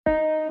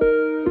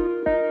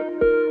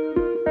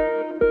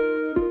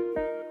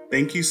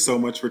Thank you so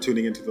much for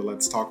tuning into the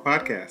Let's Talk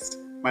podcast.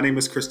 My name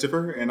is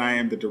Christopher, and I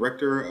am the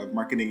Director of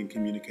Marketing and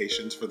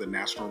Communications for the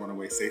National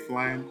Runaway Safe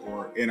Line,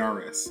 or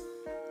NRS.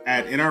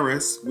 At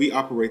NRS, we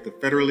operate the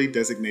federally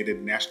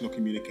designated national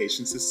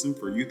communication system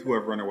for youth who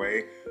have run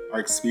away, are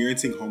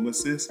experiencing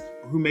homelessness,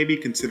 or who may be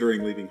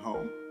considering leaving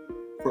home.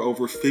 For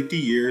over 50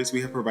 years,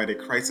 we have provided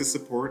crisis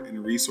support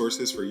and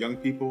resources for young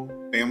people,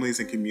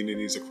 families, and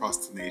communities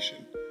across the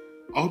nation.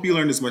 I hope you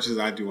learned as much as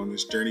I do on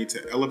this journey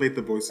to elevate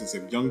the voices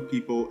of young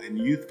people and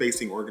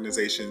youth-facing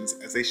organizations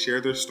as they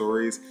share their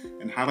stories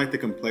and highlight the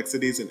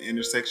complexities and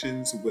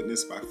intersections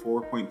witnessed by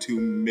 4.2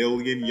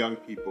 million young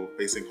people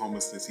facing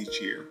homelessness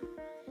each year.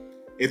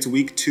 It's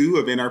week 2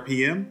 of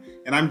NRPM,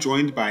 and I'm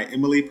joined by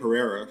Emily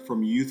Pereira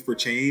from Youth for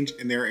Change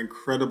and their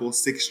incredible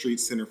 6th Street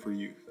Center for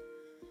Youth.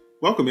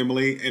 Welcome,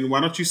 Emily, and why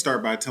don't you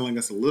start by telling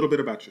us a little bit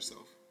about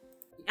yourself?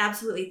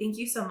 Absolutely. Thank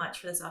you so much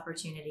for this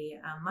opportunity.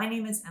 My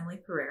name is Emily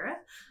Pereira.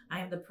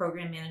 I am the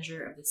program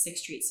manager of the 6th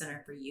Street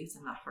Center for Youth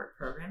and the HEART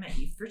program at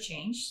Youth for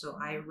Change. So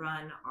I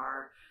run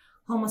our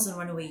homeless and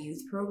runaway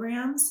youth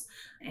programs,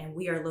 and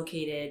we are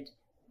located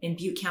in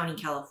Butte County,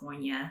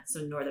 California,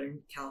 so Northern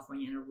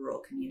California in a rural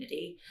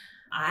community.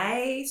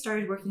 I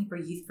started working for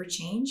Youth for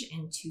Change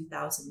in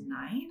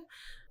 2009.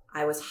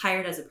 I was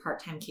hired as a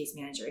part-time case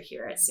manager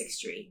here at 6th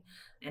Street,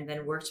 and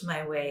then worked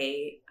my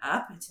way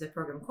up to the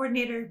program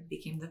coordinator,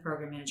 became the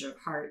program manager of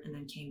HEART, and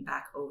then came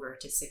back over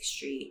to 6th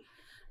Street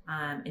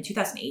in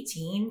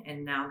 2018,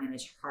 and now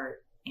manage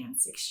HEART and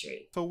 6th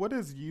Street. So what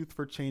is Youth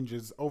for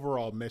Change's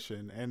overall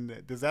mission,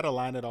 and does that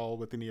align at all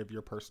with any of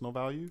your personal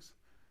values?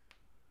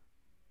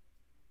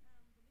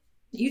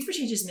 Youth for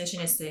Change's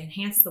mission is to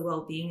enhance the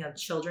well-being of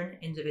children,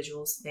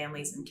 individuals,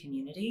 families, and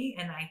community.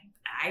 And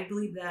I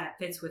believe that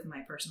fits with my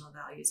personal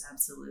values,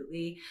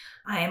 absolutely.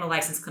 I am a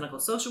licensed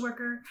clinical social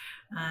worker.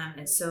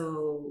 And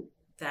so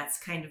that's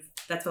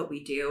what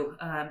we do,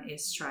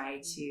 is try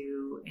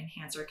to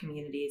enhance our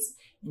communities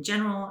in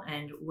general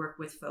and work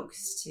with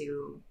folks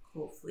to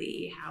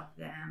hopefully have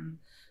them,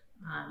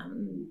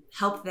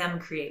 help them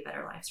create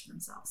better lives for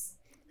themselves.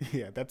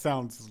 Yeah, that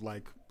sounds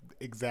like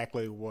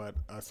exactly what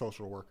a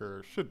social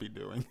worker should be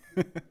doing.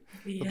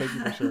 Yeah. So thank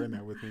you for sharing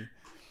that with me.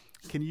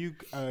 Can you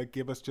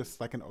give us just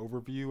like an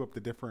overview of the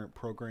different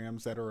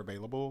programs that are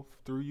available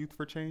through Youth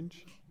for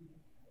Change?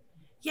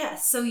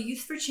 Yes, so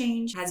Youth for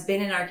Change has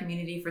been in our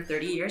community for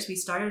 30 years. We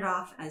started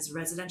off as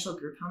residential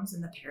group homes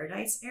in the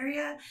Paradise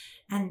area,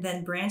 and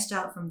then branched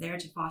out from there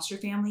to foster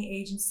family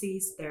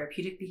agencies,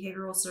 therapeutic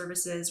behavioral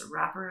services,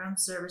 wraparound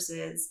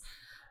services.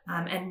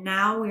 And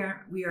now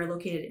we are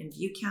located in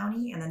Butte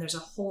County, and then there's a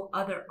whole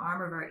other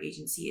arm of our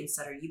agency in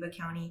Sutter Yuba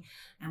County,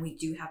 and we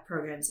do have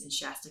programs in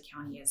Shasta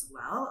County as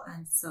well.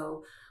 And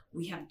so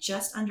we have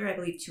just under, I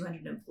believe,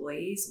 200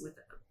 employees with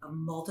a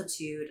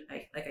multitude,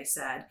 like I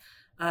said,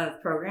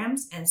 of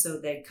programs. And so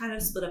they kind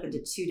of split up into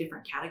 2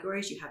 different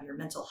categories. You have your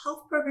mental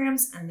health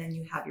programs, and then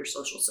you have your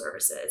social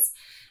services.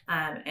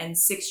 And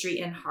 6th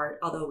Street and HEART,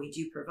 although we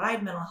do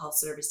provide mental health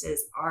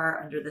services,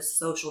 are under the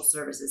social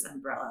services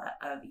umbrella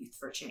of Youth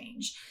for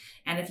Change.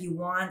 And if you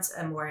want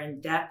a more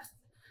in-depth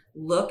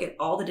look at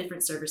all the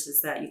different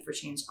services that Youth for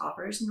Change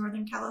offers in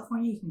Northern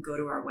California, you can go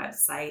to our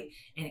website,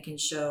 and it can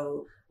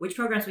show which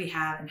programs we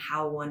have and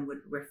how one would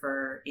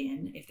refer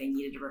in if they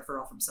needed a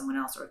referral from someone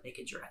else, or if they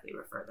could directly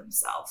refer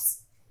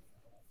themselves.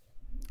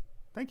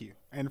 Thank you.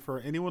 And for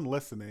anyone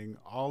listening,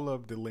 all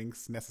of the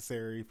links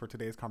necessary for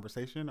today's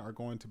conversation are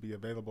going to be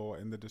available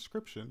in the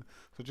description.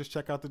 So just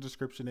check out the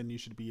description, and you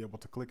should be able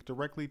to click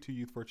directly to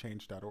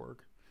youthforchange.org.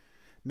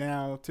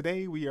 Now,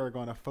 today we are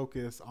going to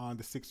focus on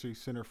the 6th Street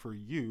Center for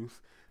Youth.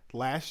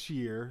 Last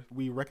year,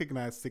 we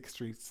recognized 6th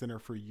Street Center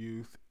for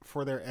Youth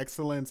for their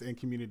excellence in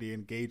community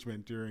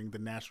engagement during the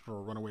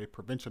National Runaway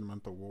Prevention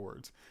Month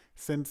Awards.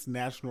 Since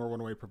National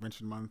Runaway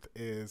Prevention Month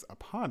is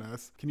upon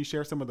us, can you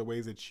share some of the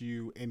ways that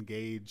you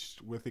engaged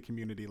with the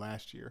community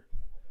last year?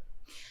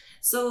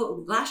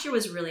 So last year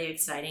was really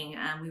exciting.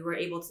 We were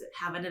able to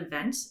have an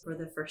event for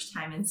the first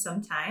time in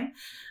some time.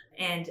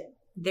 And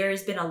there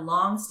has been a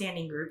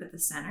long-standing group at the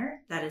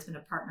center that has been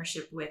a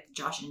partnership with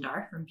Josh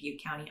Indar from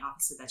Butte County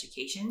Office of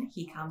Education.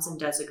 He comes and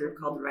does a group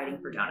called Writing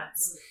for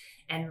Donuts.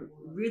 And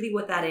really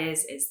what that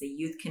is the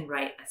youth can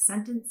write a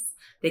sentence,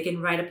 they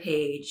can write a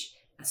page,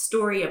 a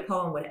story, a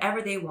poem, whatever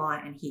they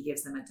want, and he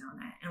gives them a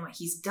donut. And what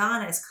he's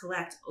done is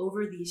collect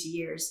over these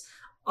years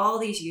all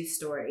these youth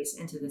stories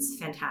into this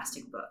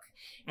fantastic book.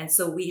 And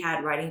so we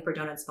had Writing for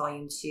Donuts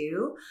Volume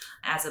 2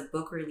 as a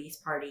book release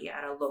party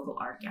at a local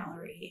art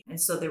gallery.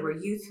 And so there were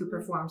youth who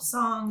performed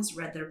songs,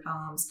 read their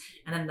poems,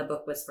 and then the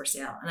book was for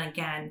sale. And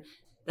again,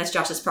 that's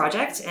Josh's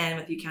project and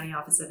with Butte County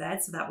Office of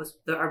Ed. So that was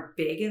our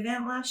big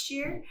event last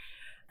year.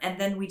 And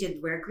then we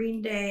did Wear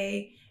Green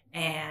Day,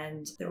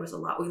 and there was a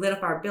lot. We lit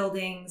up our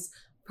buildings.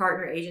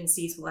 Partner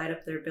agencies light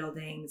up their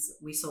buildings.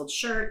 We sold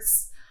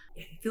shirts.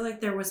 I feel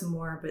like there was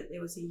more, but it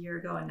was a year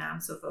ago, and now I'm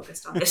so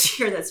focused on this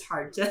year that's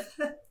hard to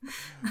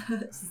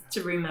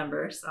to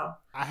remember. So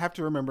I have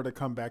to remember to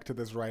come back to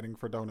this Writing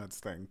for Donuts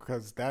thing,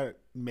 because that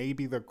may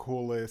be the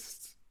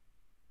coolest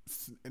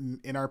an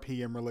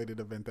NRPM related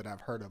event that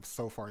I've heard of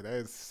so far. That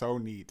is so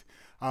neat.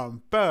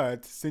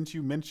 But since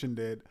you mentioned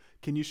it,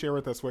 can you share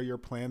with us what your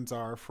plans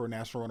are for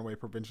National Runaway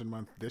Prevention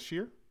Month this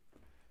year?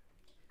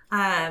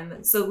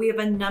 So we have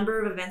a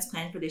number of events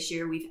planned for this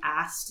year. We've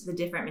asked the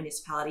different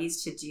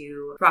municipalities to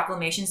do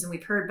proclamations, and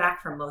we've heard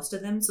back from most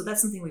of them. So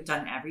that's something we've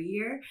done every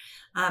year.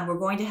 We're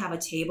going to have a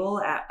table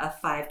at a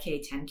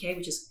 5K, 10K,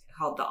 which is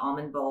called the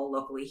Almond Bowl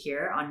locally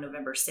here on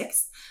November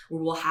 6th,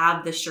 where we'll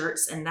have the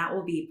shirts, and that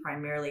will be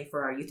primarily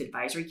for our Youth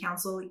Advisory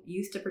Council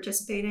youth to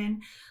participate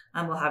in.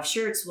 We'll have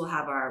shirts,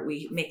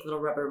 we make little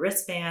rubber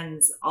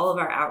wristbands, all of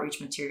our outreach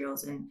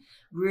materials, and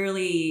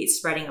really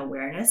spreading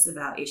awareness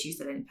about issues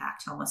that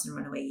impact homeless and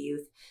runaway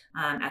youth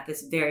at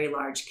this very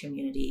large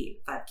community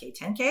 5K,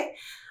 10K.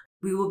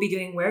 We will be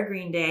doing Wear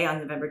Green Day on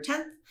November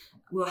 10th.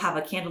 We'll have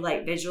a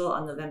candlelight vigil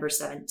on November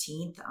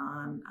 17th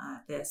on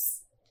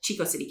this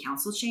Chico City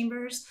Council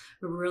chambers.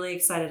 We're really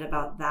excited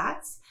about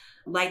that.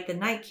 Light the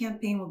Night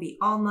campaign will be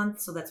all month,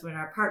 so that's when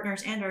our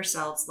partners and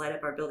ourselves light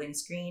up our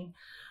building's green.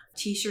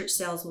 T-shirt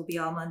sales will be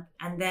all month.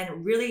 And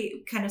then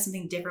really kind of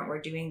something different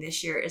we're doing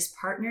this year is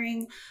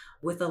partnering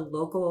with a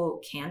local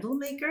candle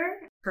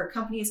maker. Her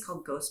company is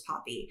called Ghost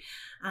Poppy.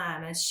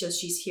 And so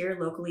she's here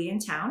locally in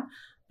town.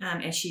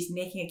 And she's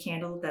making a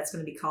candle that's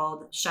going to be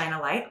called Shine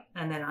a Light.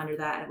 And then under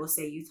that, it will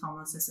say Youth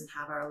Homelessness and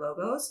have our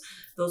logos.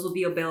 Those will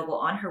be available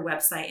on her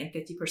website, and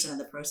 50% of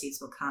the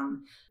proceeds will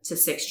come to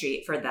 6th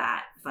Street for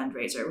that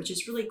fundraiser, which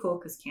is really cool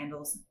because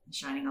candles and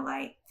shining a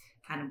light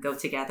kind of go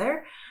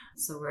together.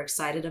 So we're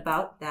excited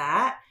about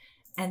that.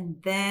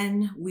 And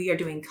then we are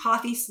doing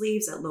coffee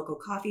sleeves at local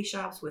coffee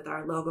shops with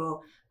our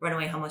logo,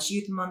 Runaway Homeless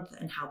Youth Month,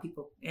 and how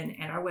people and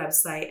our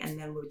website. And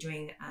then we're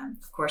doing,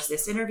 of course,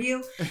 this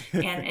interview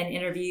and an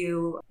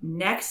interview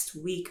next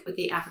week with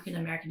the African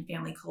American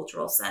Family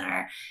Cultural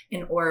Center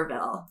in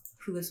Oroville,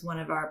 who is one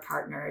of our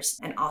partners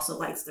and also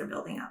lights their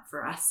building up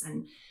for us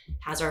and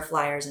has our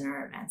flyers and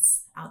our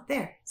events out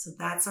there. So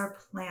that's our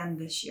plan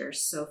this year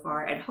so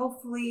far. And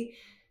hopefully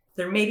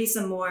there may be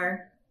some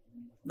more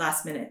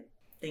last minute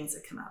things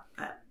that come up,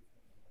 but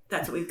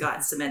that's what we've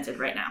got cemented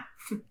right now.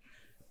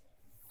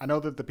 I know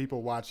that the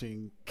people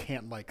watching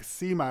can't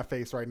see my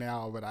face right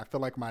now, but I feel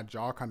like my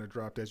jaw kind of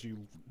dropped as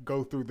you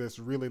go through this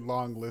really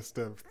long list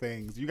of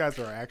things. You guys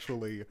are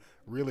actually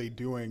really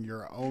doing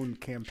your own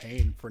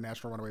campaign for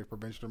National Runaway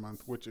Prevention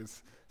Month, which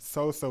is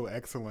so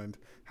excellent.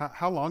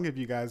 How long have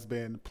you guys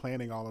been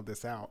planning all of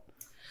this out?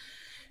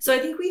 So I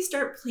think we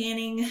start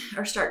planning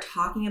or start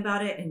talking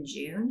about it in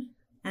June.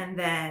 And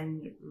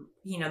then,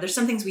 there's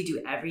some things we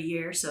do every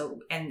year. So,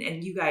 and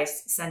you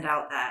guys send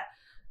out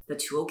the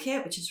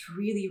toolkit, which is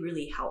really,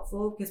 really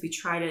helpful because we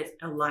try to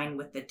align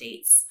with the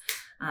dates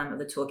of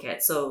the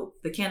toolkit. So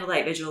the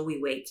candlelight vigil,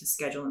 we wait to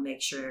schedule and make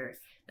sure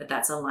that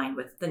that's aligned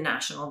with the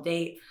national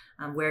date,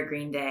 Wear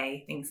Green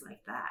Day, things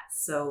like that.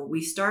 So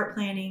we start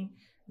planning,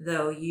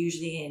 though,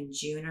 usually in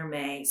June or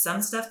May.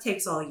 Some stuff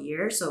takes all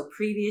year. So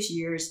previous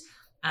years,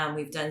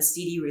 we've done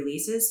CD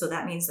releases. So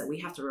that means that we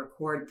have to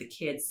record the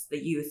kids,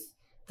 the youth,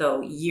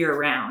 though, year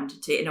round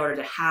in order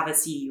to have a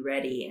CD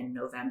ready in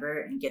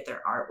November and get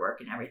their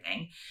artwork and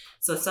everything.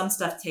 So some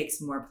stuff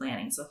takes more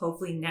planning. So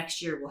hopefully next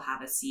year we'll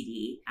have a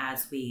CD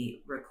as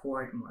we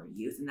record more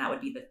youth. And that would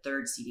be the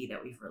 3rd CD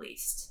that we've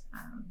released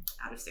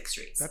out of 6th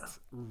Street.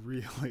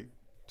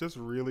 That's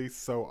really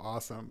so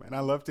awesome. And I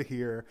love to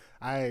hear,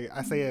 I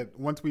say it,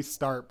 once we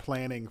start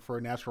planning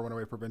for National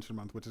Runaway Prevention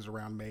Month, which is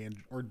around May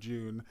or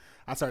June,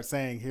 I start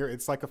saying here,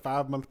 it's like a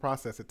 5-month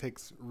process. It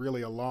takes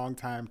really a long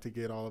time to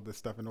get all of this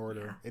stuff in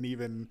order. Yeah. And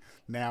even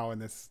now in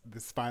this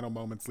final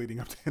moments leading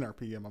up to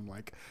NRPM, I'm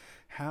like,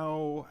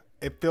 how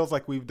it feels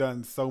like we've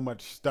done so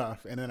much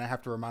stuff. And then I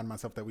have to remind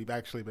myself that we've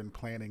actually been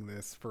planning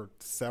this for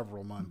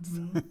several months.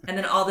 Mm-hmm. And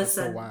then all of a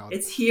sudden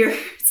it's here.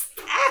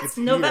 It's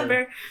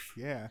November.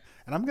 Here. Yeah.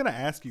 And I'm going to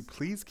ask you,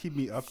 please keep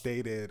me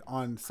updated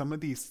on some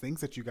of these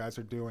things that you guys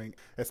are doing,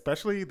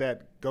 especially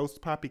that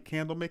Ghost Poppy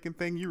candle making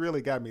thing. You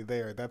really got me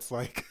there. That's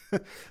like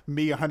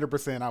me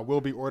 100%. I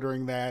will be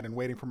ordering that and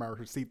waiting for my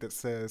receipt that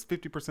says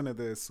 50% of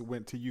this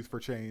went to Youth for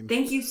Change.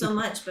 Thank you so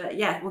much. But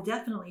yeah, we'll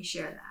definitely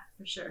share that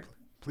for sure.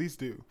 Please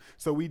do.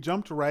 So we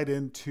jumped right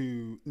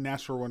into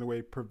National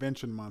Runaway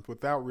Prevention Month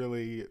without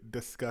really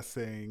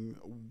discussing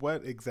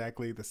what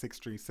exactly the 6th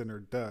Street Center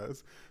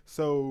does.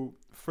 So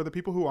for the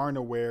people who aren't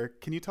aware,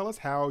 can you tell us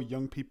how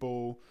young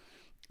people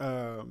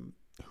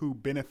who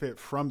benefit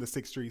from the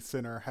 6th Street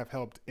Center have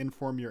helped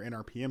inform your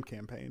NRPM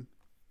campaign?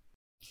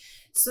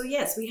 So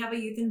yes, we have a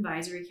Youth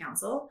Advisory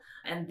Council,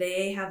 and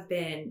they have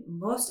been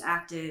most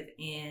active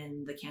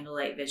in the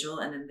Candlelight Vigil,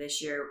 and then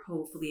this year,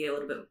 hopefully a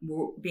little bit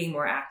more, being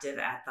more active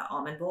at the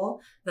Almond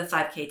Bowl, the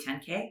 5K,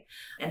 10K,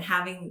 and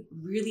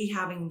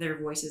having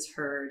their voices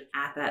heard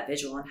at that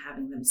vigil and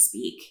having them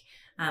speak,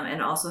 and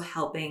also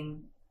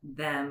helping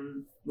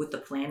them with the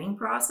planning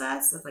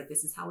process of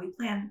this is how we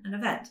plan an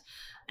event.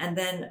 And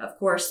then, of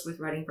course, with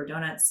Writing for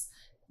Donuts,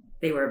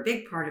 they were a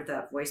big part of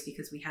that voice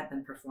because we had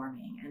them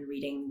performing and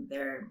reading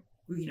their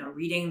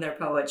reading their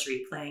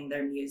poetry, playing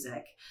their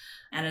music,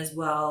 and as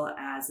well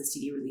as the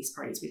CD release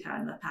parties we've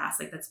had in the past.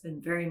 Like that's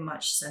been very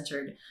much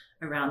centered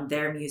around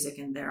their music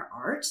and their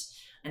art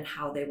and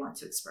how they want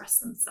to express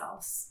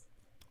themselves.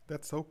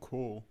 That's so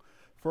cool.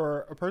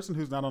 For a person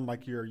who's not on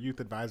like your youth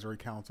advisory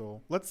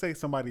council, let's say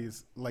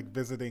somebody's like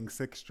visiting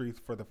Sixth Street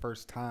for the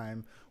first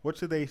time, what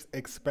should they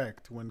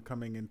expect when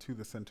coming into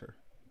the center?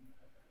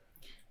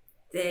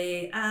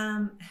 They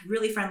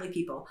really friendly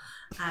people.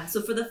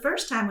 So for the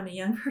first time when a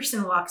young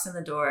person walks in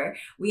the door,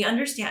 we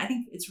understand. I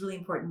think it's really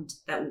important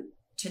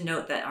to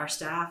note that our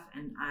staff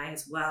and I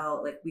as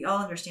well, like we all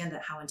understand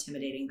that how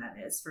intimidating that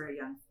is for a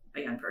young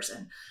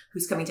person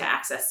who's coming to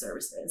access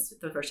services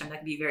for the first time. That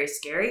can be very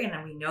scary, and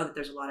then we know that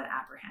there's a lot of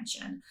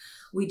apprehension.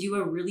 We do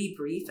a really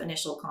brief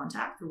initial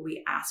contact where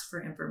we ask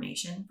for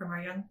information from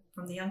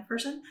the young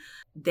person.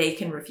 They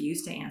can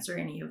refuse to answer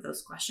any of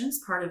those questions.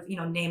 Part of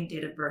name,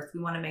 date of birth.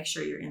 We want to make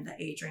sure you're in the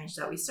age range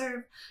that we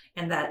serve,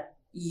 and that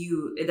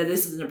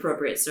this is an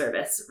appropriate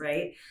service,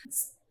 right?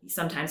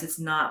 Sometimes it's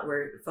not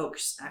where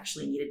folks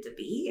actually needed to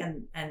be,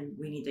 and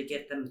we need to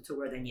get them to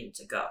where they needed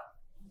to go.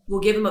 We'll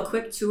give them a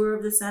quick tour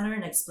of the center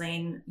and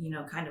explain,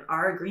 kind of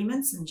our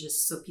agreements, and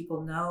just so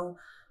people know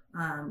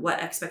what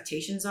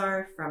expectations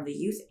are from the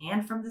youth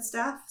and from the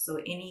staff.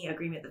 So any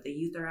agreement that the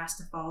youth are asked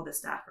to follow, the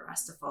staff are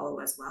asked to follow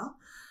as well.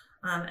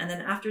 And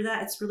then after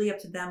that, it's really up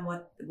to them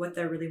what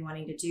they're really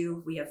wanting to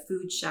do. We have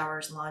food,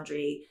 showers,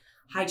 laundry,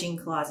 hygiene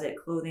closet,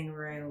 clothing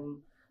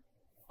room,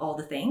 all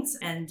the things.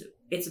 And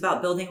it's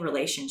about building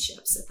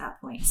relationships at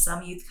that point.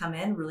 Some youth come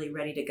in really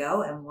ready to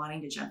go and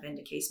wanting to jump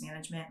into case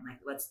management, like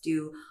let's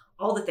do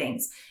all the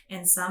things.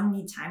 And some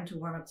need time to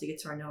warm up to get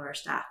to know our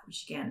staff,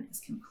 which again is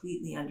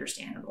completely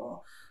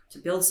understandable. To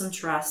build some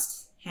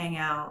trust, hang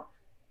out,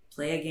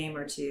 play a game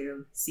or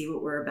two, see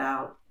what we're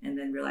about, and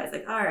then realize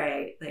like, all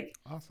right, like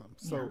awesome.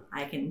 So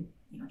I can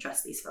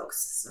trust these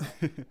folks.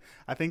 So.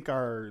 I think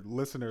our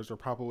listeners are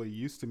probably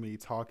used to me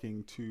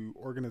talking to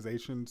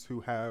organizations who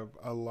have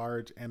a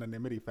large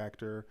anonymity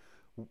factor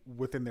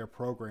within their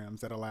programs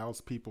that allows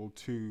people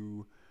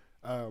to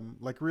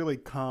like really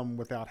come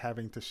without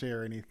having to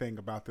share anything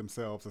about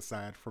themselves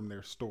aside from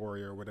their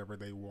story or whatever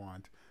they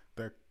want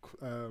the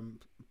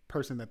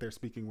person that they're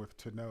speaking with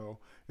to know.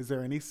 Is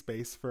there any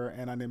space for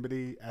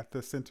anonymity at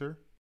the center?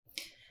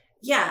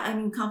 Yeah, I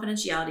mean,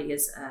 confidentiality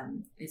is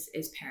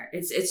parent.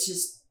 It's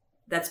just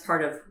that's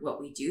part of what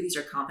we do. These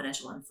are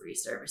confidential and free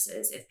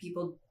services. If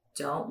people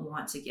don't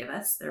want to give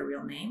us their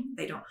real name,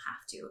 they don't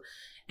have to.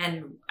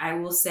 And I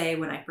will say,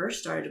 when I first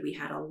started, we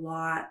had a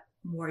lot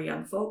more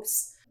young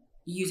folks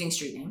using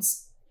street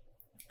names.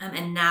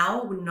 And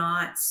now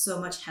not so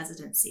much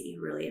hesitancy,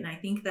 really. And I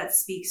think that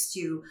speaks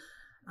to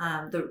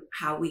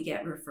how we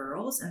get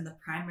referrals, and the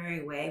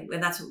primary way,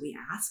 and that's what we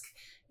ask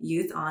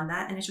youth on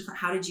that initial,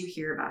 how did you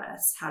hear about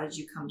us? How did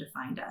you come to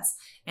find us?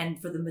 And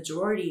for the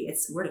majority,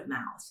 it's word of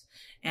mouth.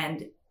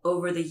 And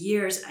over the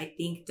years, I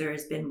think there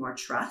has been more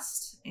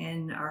trust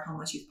in our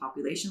homeless youth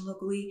population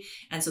locally.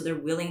 And so they're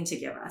willing to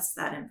give us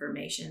that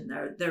information,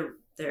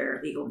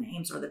 their legal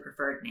names or the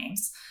preferred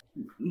names,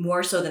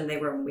 more so than they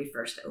were when we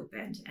first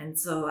opened. And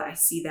so I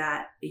see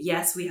that,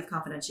 yes, we have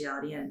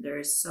confidentiality, and there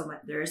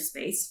is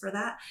space for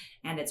that.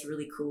 And it's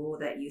really cool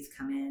that youth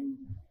come in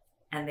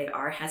and they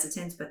are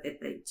hesitant, but that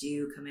they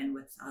do come in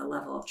with a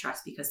level of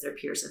trust because their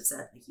peers have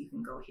said, like, you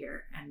can go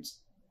here and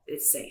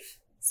it's safe.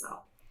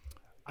 So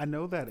I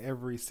know that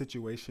every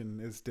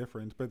situation is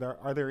different, but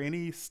are there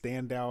any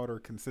standout or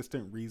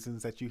consistent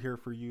reasons that you hear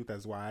for youth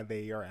as why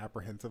they are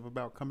apprehensive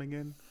about coming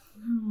in?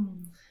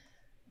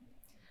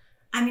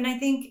 I mean, I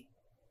think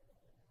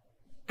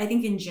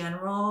in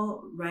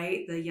general,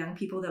 right, the young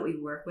people that we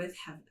work with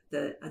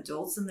the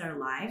adults in their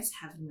lives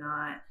have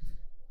not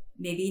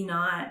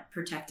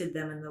protected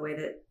them in the way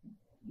that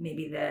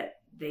maybe that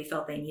they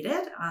felt they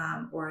needed,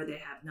 or they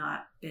have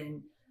not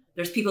been,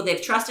 there's people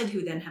they've trusted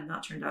who then have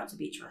not turned out to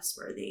be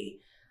trustworthy.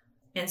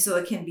 And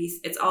so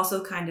it's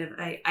also kind of,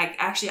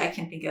 I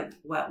can think of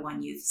what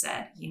one youth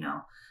said,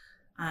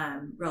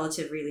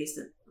 relatively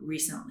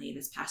recently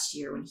this past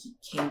year when he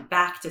came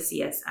back to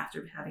see us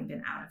after having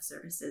been out of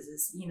services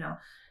is,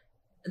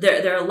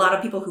 there are a lot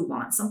of people who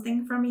want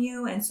something from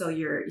you. And so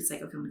it's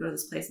like, okay, I'm gonna go to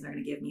this place and they're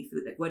going to give me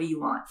food. Like, what do you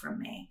want from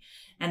me?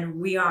 And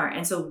we are.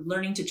 And so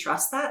learning to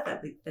trust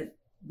that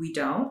we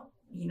don't,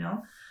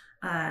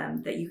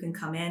 that you can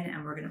come in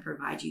and we're going to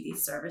provide you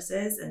these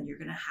services and you're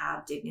going to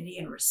have dignity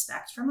and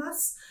respect from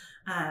us.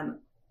 And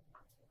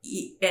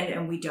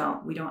we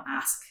don't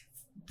ask,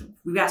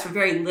 we ask for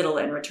very little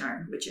in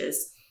return, which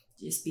is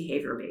just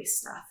behavior-based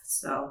stuff.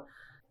 So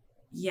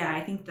yeah,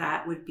 I think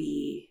that would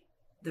be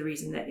the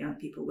reason that young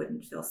people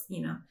wouldn't feel,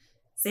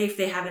 safe.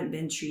 They haven't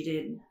been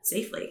treated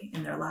safely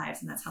in their lives.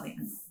 And that's how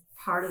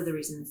part of the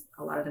reasons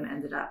a lot of them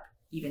ended up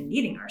even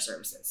needing our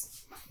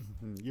services.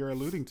 Mm-hmm. You're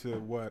alluding to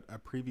what a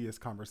previous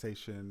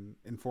conversation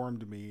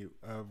informed me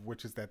of,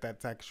 which is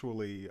that's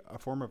actually a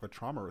form of a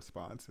trauma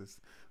response. Is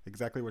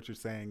exactly what you're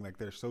saying. Like,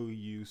 they're so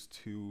used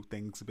to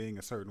things being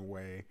a certain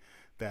way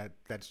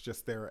that's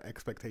just their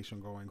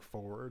expectation going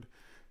forward.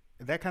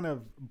 That kind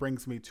of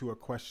brings me to a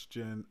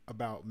question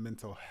about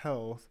mental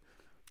health.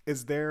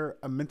 Is there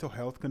a mental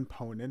health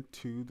component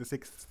to the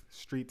Sixth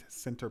Street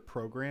Center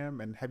program?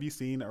 And have you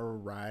seen a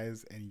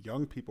rise in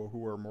young people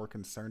who are more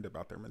concerned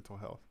about their mental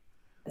health?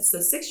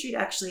 So Sixth Street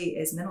actually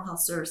is Mental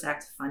Health Service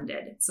Act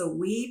funded. So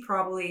we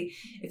probably,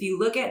 if you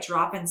look at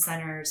drop-in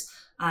centers,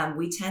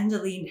 we tend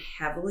to lean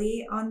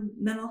heavily on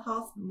mental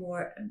health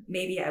more,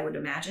 maybe I would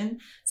imagine,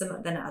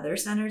 than other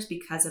centers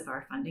because of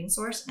our funding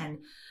source. And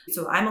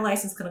so I'm a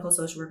licensed clinical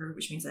social worker,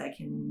 which means that I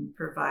can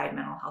provide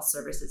mental health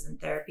services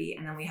and therapy.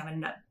 And then we have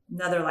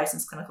another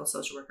licensed clinical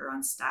social worker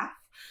on staff.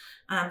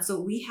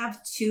 So we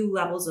have two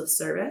levels of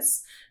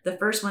service. The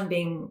first one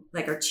being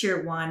like our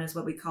tier one is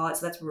what we call it.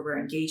 So that's where we're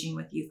engaging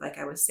with youth, like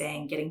I was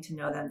saying, getting to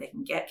know them. They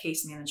can get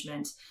case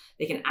management.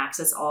 They can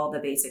access all the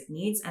basic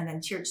needs. And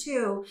then tier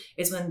two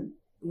is when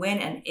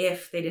and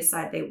if they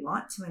decide they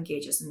want to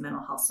engage us in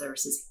mental health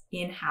services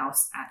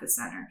in-house at the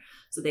center.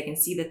 So they can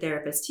see the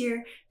therapist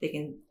here. They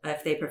can,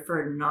 if they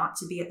prefer not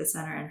to be at the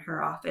center in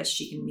her office,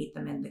 she can meet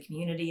them in the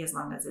community as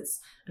long as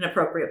it's an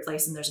appropriate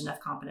place and there's enough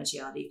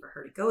confidentiality for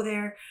her to go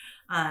there.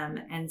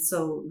 And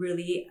so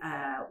really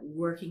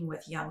working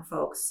with young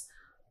folks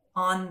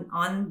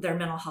on their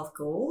mental health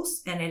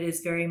goals, and it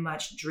is very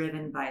much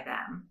driven by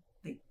them.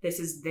 Like this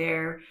is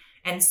their,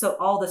 and so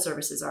all the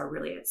services are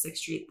really at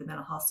Sixth Street, the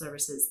mental health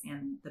services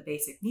and the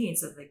basic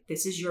needs of like,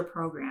 this is your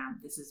program.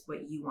 This is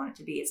what you want it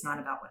to be. It's not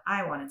about what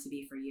I want it to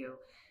be for you.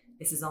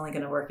 This is only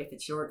going to work if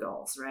it's your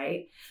goals,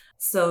 right?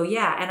 So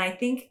yeah, and I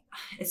think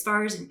as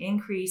far as an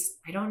increase,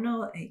 I don't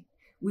know,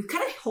 we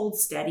kind of hold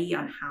steady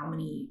on how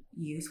many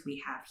youth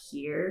we have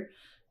here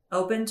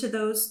open to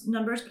those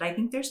numbers, but I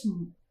think there's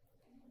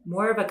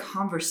more of a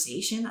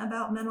conversation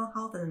about mental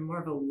health and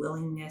more of a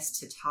willingness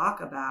to talk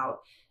about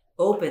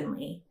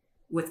openly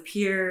with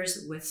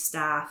peers, with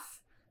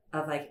staff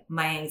of like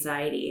my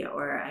anxiety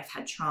or I've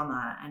had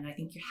trauma. And I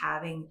think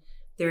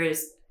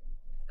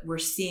we're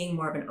seeing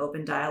more of an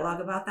open dialogue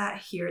about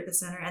that here at the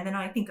center. And then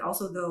I think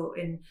also though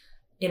in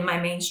my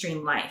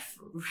mainstream life,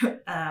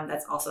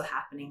 that's also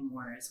happening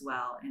more as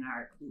well in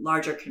our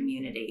larger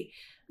community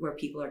where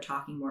people are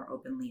talking more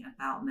openly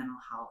about mental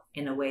health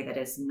in a way that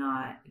is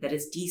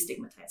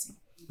destigmatizing.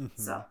 Mm-hmm.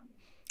 So.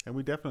 And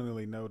we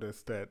definitely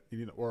notice that,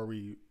 or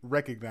we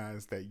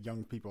recognize that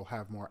young people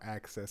have more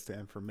access to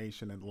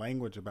information and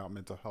language about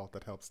mental health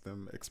that helps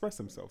them express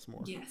themselves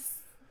more. Yes.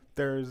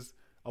 There's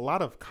a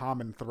lot of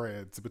common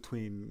threads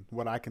between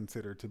what I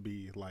consider to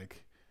be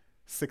like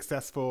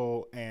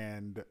successful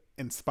and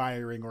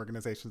inspiring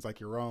organizations like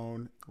your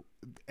own.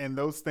 And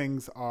those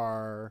things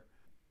are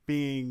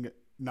being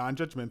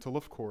non-judgmental,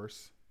 of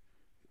course,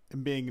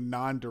 and being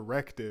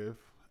non-directive,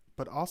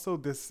 but also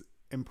this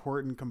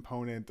important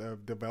component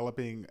of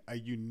developing a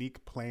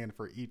unique plan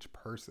for each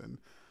person.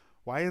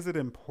 Why is it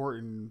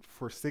important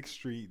for Sixth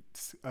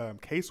Street's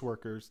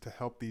caseworkers to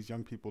help these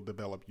young people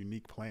develop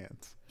unique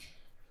plans?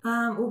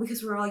 Well,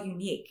 because we're all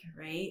unique,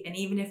 right? And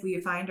even if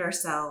we find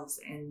ourselves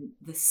in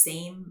the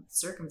same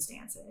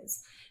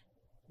circumstances,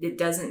 it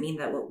doesn't mean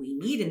that what we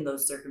need in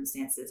those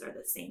circumstances are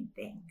the same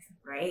thing,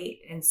 right?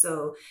 And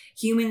so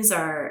humans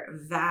are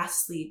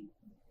vastly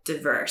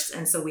diverse.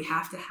 And so we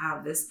have to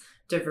have this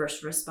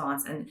diverse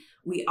response. And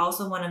we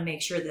also want to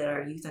make sure that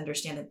our youth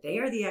understand that they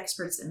are the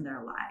experts in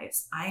their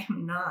lives. I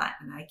am not,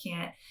 and I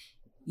can't,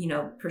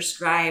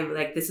 prescribe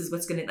like this is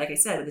what's going to, like I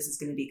said, this is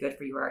going to be good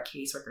for you, or our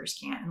caseworkers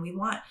can't. And we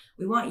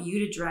want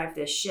you to drive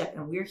this ship,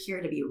 and we're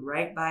here to be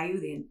right by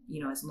you,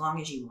 as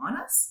long as you want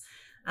us.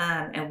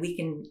 And we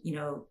can,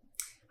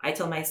 I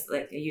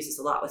use this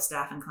a lot with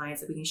staff and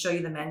clients, that we can show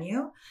you the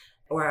menu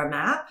or a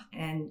map,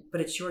 but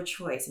it's your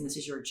choice and this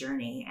is your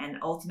journey. And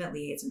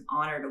ultimately it's an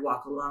honor to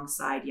walk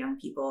alongside young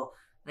people,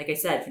 like I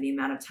said, for the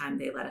amount of time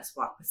they let us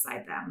walk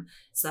beside them.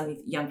 Some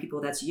young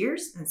people that's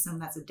years and some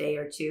that's a day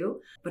or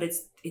two, but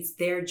it's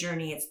their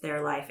journey, it's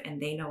their life,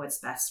 and they know what's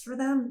best for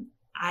them.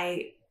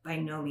 I, by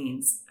no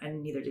means,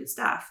 and neither do the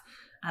staff,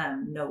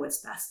 know what's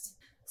best.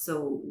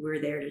 So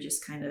we're there to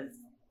just kind of,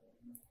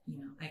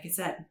 like I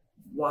said,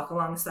 walk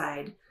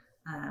alongside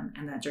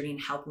and that journey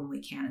and help when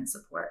we can and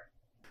support.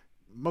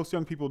 Most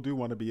young people do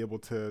want to be able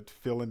to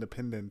feel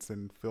independence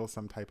and feel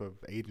some type of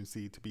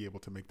agency to be able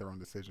to make their own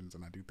decisions.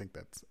 And I do think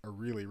that's a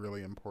really,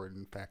 really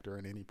important factor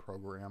in any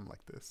program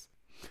like this.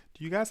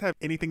 Do you guys have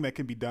anything that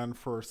can be done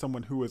for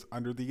someone who is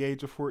under the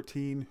age of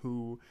 14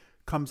 who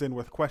comes in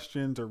with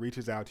questions or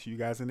reaches out to you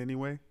guys in any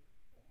way?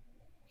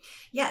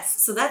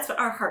 Yes, so that's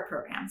our HEART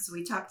program. So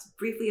we talked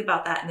briefly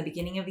about that in the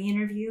beginning of the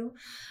interview.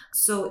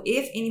 So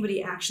if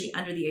anybody actually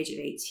under the age of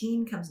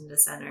 18 comes into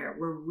center,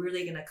 we're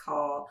really going to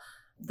call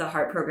the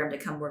HEART program to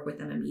come work with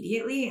them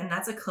immediately. And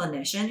that's a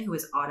clinician who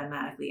is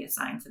automatically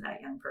assigned to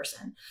that young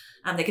person.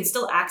 They can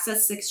still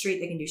access Sixth Street.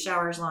 They can do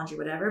showers, laundry,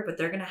 whatever, but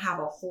they're going to have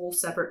a whole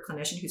separate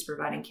clinician who's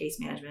providing case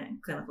management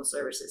and clinical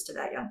services to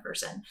that young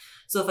person.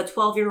 So if a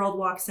 12-year-old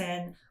walks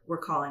in, we're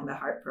calling the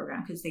HEART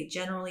program because they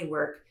generally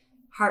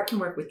HEART can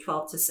work with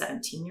 12 to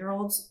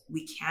 17-year-olds.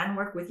 We can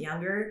work with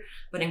younger,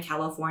 but in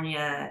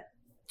California,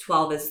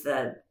 12 is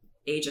the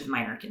age of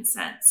minor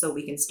consent. So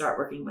we can start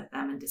working with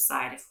them and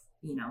decide if,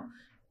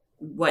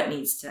 what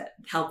needs to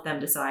help them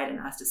decide and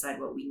us decide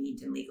what we need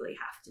to legally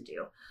have to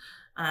do.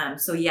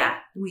 So yeah,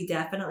 we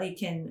definitely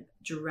can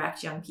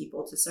direct young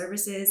people to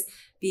services.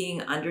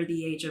 Being under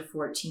the age of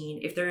 14,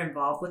 if they're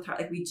involved with heart,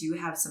 like we do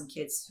have some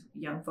kids,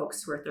 young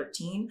folks who are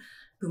 13,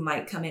 who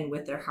might come in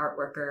with their heart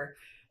worker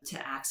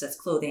to access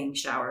clothing,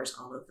 showers,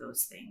 all of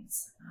those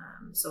things.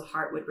 So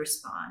Heart would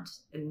respond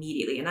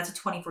immediately. And that's a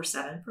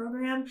 24/7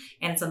 program,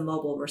 and it's a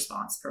mobile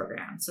response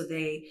program. So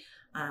they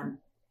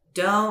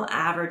don't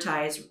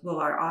advertise, well,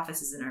 our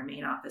office is in our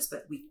main office,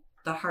 but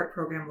the Heart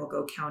program will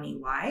go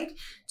county-wide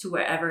to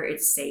wherever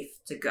it's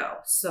safe to go.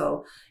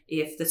 So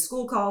if the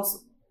school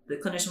calls, the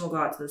clinician will go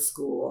out to the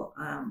school.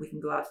 We can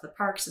go out to the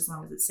parks as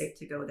long as it's safe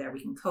to go there. We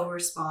can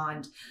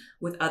co-respond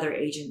with other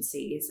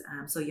agencies,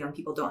 so young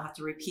people don't have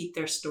to repeat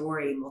their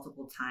story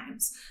multiple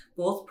times.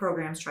 Both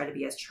programs try to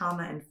be as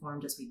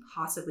trauma-informed as we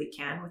possibly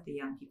can with the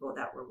young people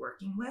that we're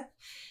working with,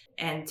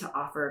 and to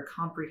offer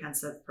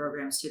comprehensive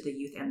programs to the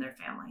youth and their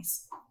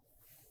families.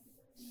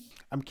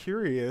 I'm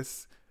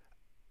curious,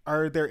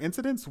 are there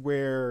incidents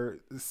where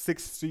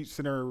Sixth Street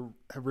Center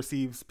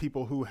receives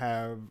people who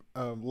have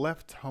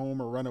left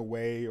home or run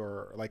away,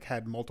 or like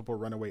had multiple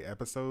runaway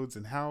episodes,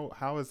 and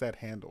how is that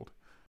handled?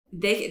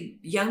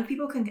 Young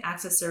people can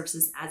access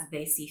services as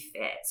they see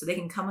fit. So they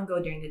can come and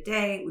go during the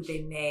day.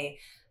 They may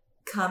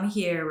come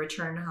here,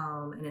 return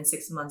home, and in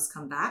 6 months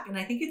come back. And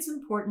I think it's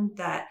important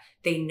that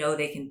they know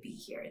they can be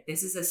here.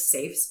 This is a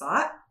safe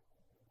spot.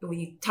 When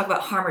you talk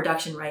about harm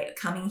reduction, right?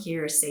 Coming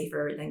here is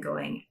safer than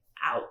going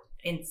out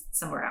in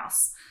somewhere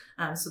else.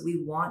 So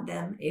we want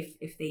them,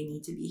 if they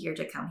need to be here,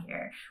 to come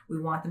here. We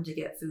want them to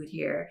get food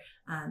here,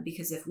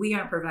 because if we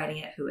aren't providing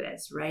it, who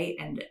is, right?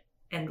 And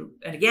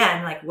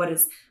again, like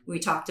we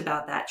talked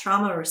about that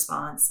trauma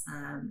response,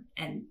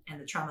 and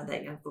the trauma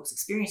that young folks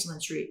experience on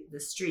the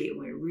street.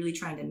 We're really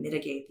trying to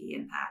mitigate the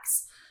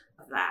impacts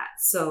of that.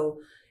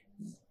 So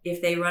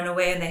if they run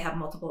away and they have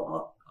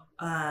multiple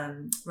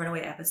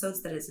runaway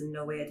episodes, that is in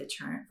no way a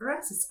deterrent for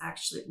us. It's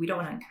actually, we don't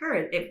want to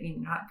encourage it. We're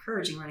not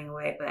encouraging running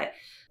away, but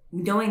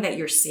knowing that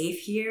you're safe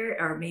here,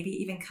 or maybe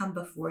even come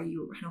before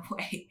you run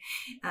away,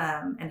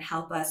 and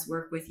help us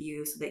work with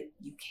you so that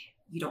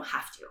you don't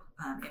have to,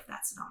 if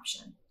that's an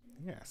option.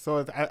 Yeah.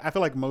 So I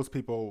feel like most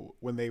people,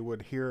 when they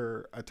would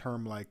hear a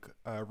term like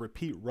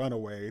repeat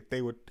runaway,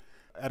 they would,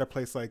 at a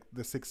place like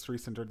the Sixth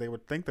Street Center, they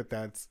would think that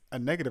that's a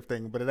negative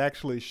thing, but it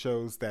actually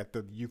shows that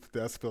the youth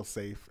does feel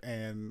safe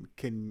and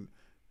can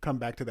come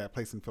back to that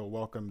place and feel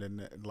welcomed,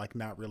 and like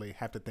not really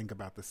have to think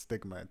about the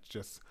stigma. It's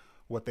just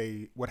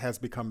what has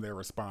become their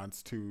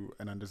response to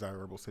an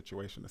undesirable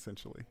situation,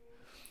 essentially.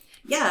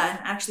 Yeah, and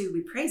actually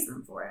we praise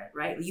them for it,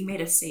 right? You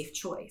made a safe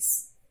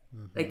choice.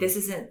 Mm-hmm. Like this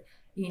isn't,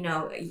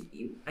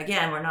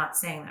 again, we're not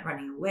saying that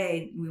running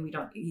away, we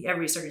don't,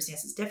 every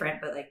circumstance is different,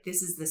 but like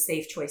this is the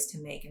safe choice to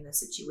make in this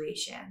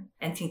situation.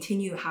 And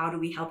how do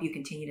we help you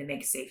continue to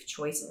make safe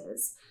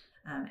choices,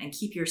 and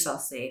keep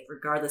yourself safe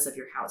regardless of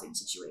your housing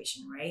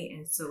situation, right?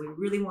 And so we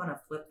really want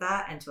to flip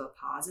that into a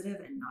positive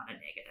and not a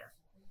negative.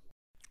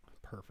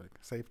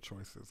 Perfect. Safe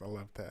choices. I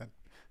love that.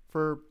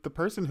 For the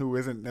person who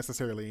isn't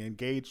necessarily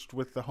engaged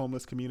with the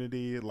homeless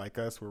community like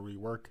us, where we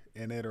work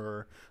in it,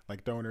 or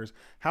like donors,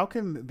 how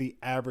can the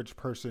average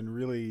person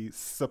really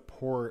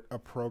support a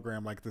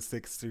program like the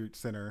Sixth Street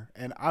Center?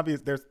 And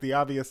there's the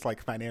obvious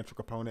like financial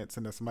components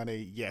and this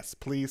money. Yes,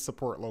 please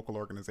support local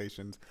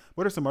organizations.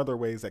 What are some other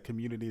ways that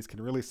communities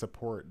can really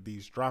support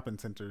these drop-in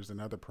centers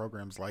and other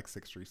programs like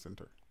Sixth Street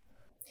Center?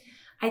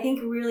 I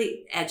think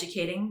really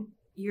educating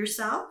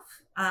yourself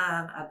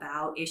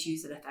about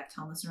issues that affect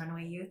homeless and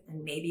runaway youth,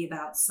 and maybe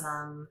about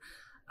some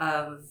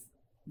of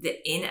the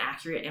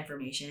inaccurate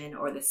information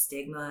or the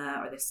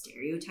stigma or the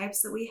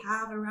stereotypes that we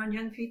have around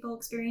young people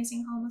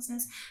experiencing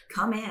homelessness.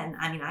 Come in.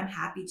 I mean, I'm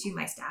happy to,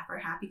 my staff are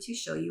happy to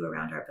show you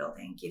around our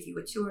building, give you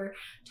a tour,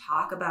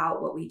 talk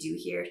about what we do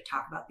here,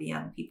 talk about the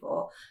young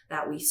people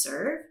that we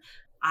serve.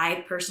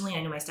 I personally,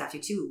 I know my staff do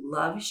too,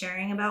 love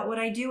sharing about what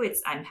I do.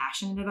 I'm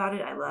passionate about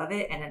it. I love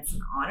it. And it's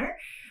an honor.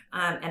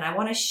 And I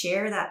want to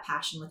share that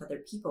passion with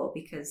other people,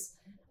 because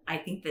I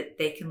think that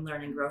they can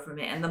learn and grow from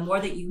it. And the more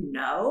that you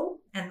know,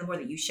 and the more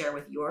that you share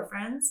with your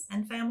friends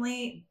and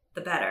family,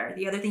 the better.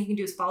 The other thing you can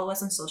do is follow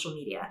us on social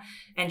media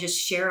and just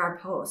share our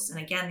posts. And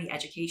again, the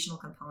educational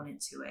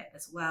component to it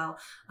as well.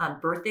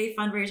 Birthday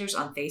fundraisers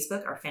on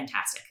Facebook are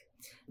fantastic.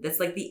 That's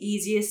like the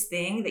easiest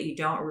thing that you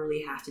don't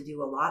really have to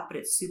do a lot, but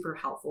it's super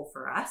helpful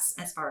for us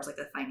as far as like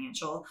the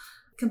financial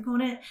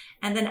component.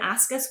 And then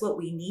ask us what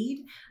we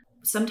need.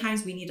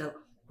 Sometimes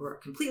we're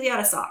completely out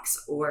of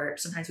socks, or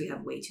sometimes we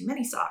have way too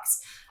many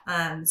socks.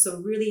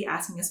 So really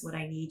asking us what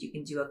I need. You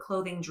can do a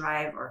clothing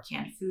drive or a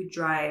canned food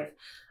drive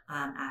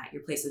at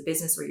your place of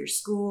business or your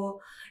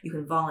school. You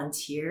can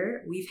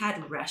volunteer. We've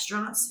had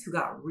restaurants who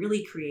got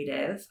really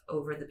creative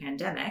over the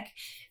pandemic.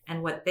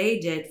 And what they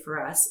did for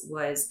us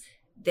was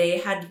they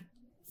had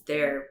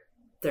their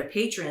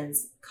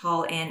patrons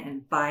call in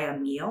and buy a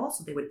meal.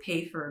 So they would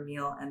pay for a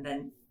meal, and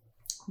then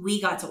our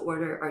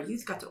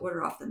youth got to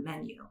order off the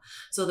menu.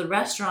 So the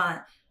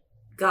restaurant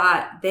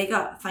they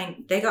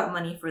got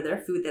money for their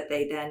food that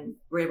they then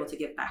were able to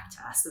give back to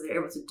us. So they're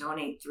able to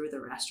donate through the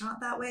restaurant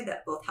that way.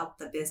 That both helped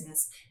the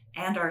business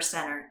and our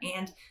center.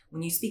 And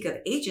when you speak of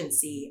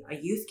agency, a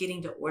youth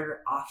getting to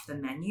order off the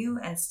menu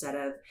instead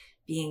of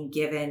being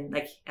given,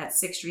 like at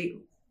 6th Street,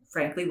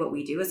 frankly, what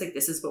we do is like,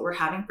 this is what we're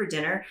having for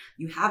dinner.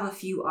 You have a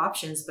few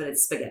options, but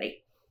it's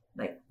spaghetti.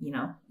 Like, you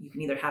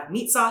can either have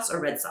meat sauce or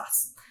red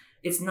sauce.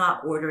 It's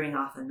not ordering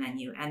off a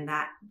menu. And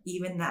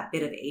even that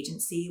bit of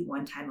agency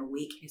 1 time a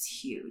week is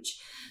huge.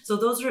 So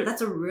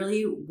that's a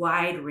really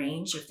wide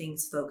range of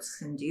things folks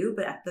can do.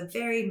 But at the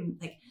very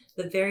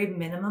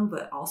minimum,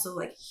 but also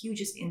like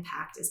hugest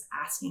impact is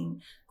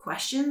asking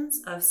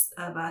questions of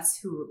us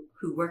who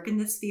work in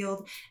this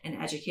field,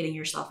 and educating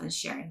yourself and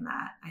sharing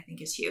that, I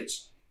think, is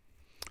huge.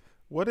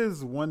 What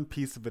is one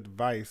piece of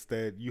advice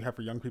that you have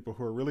for young people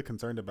who are really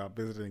concerned about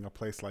visiting a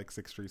place like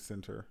 6th Street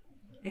Center?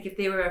 Like if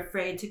they were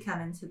afraid to come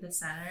into the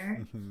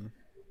center,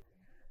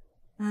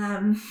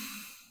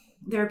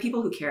 there are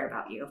people who care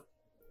about you,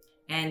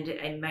 and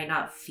it might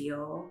not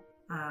feel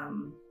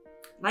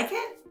like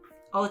it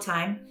all the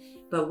time,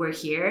 but we're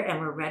here and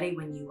we're ready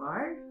when you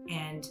are,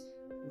 and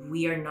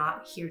we are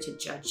not here to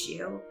judge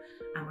you,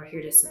 and we're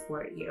here to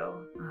support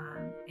you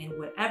in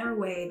whatever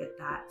way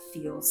that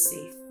feels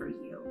safe for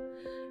you.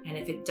 And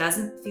if it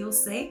doesn't feel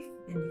safe,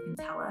 then you can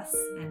tell us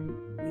and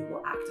we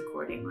will act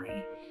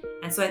accordingly.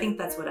 And so I think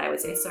that's what I would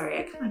say. Sorry,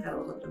 I kind of got a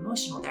little bit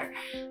emotional there.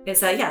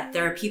 Is that,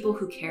 there are people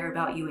who care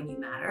about you and you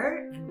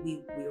matter, and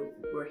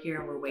we're here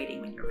and we're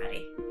waiting when you're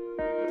ready.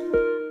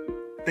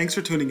 Thanks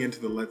for tuning in to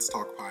the Let's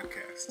Talk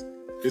podcast.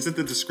 Visit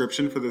the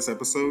description for this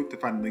episode to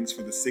find links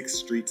for the 6th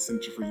Street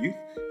Center for Youth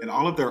and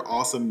all of their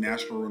awesome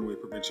National Runaway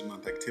Prevention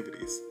Month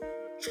activities.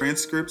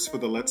 Transcripts for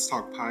the Let's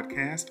Talk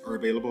podcast are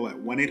available at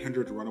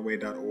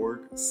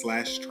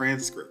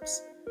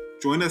 1-800-runaway.org/transcripts.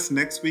 Join us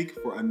next week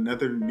for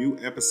another new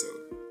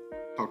episode.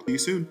 Talk to you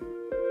soon.